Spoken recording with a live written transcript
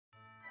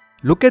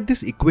Look at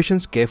these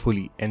equations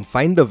carefully and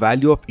find the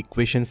value of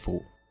equation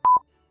 4.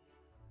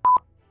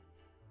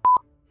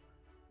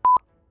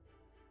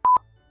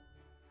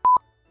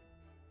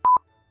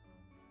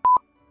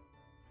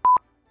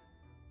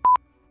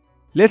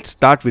 Let's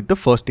start with the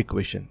first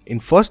equation.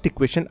 In first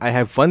equation, I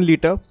have 1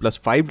 liter plus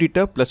 5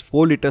 liter plus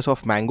 4 liters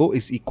of mango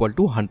is equal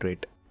to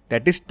 100.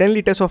 That is 10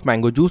 liters of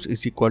mango juice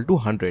is equal to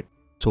 100.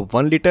 So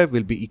 1 liter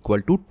will be equal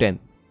to 10.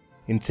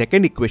 In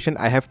second equation,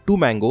 I have 2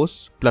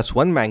 mangoes plus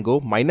 1 mango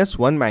minus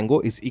 1 mango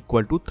is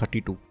equal to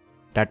 32.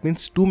 That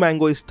means 2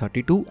 mango is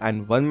 32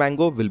 and 1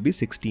 mango will be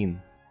 16.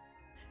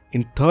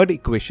 In third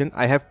equation,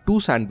 I have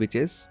 2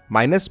 sandwiches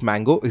minus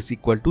mango is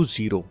equal to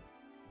 0.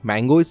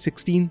 Mango is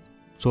 16.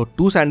 So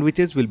 2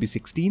 sandwiches will be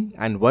 16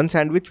 and 1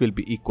 sandwich will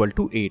be equal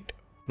to 8.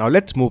 Now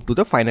let's move to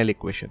the final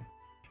equation.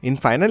 In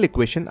final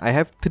equation, I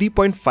have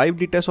 3.5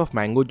 liters of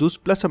mango juice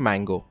plus a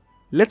mango.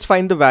 Let's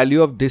find the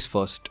value of this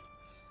first.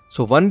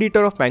 So 1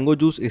 liter of mango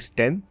juice is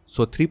 10,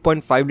 so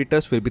 3.5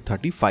 liters will be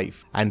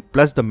 35 and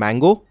plus the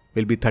mango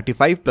will be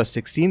 35 plus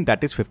 16,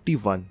 that is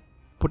 51.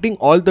 Putting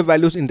all the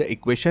values in the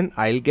equation,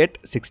 I'll get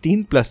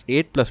 16 plus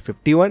 8 plus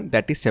 51,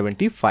 that is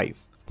 75.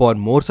 For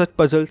more such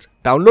puzzles,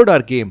 download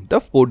our game, the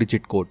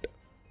 4-digit code.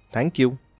 Thank you.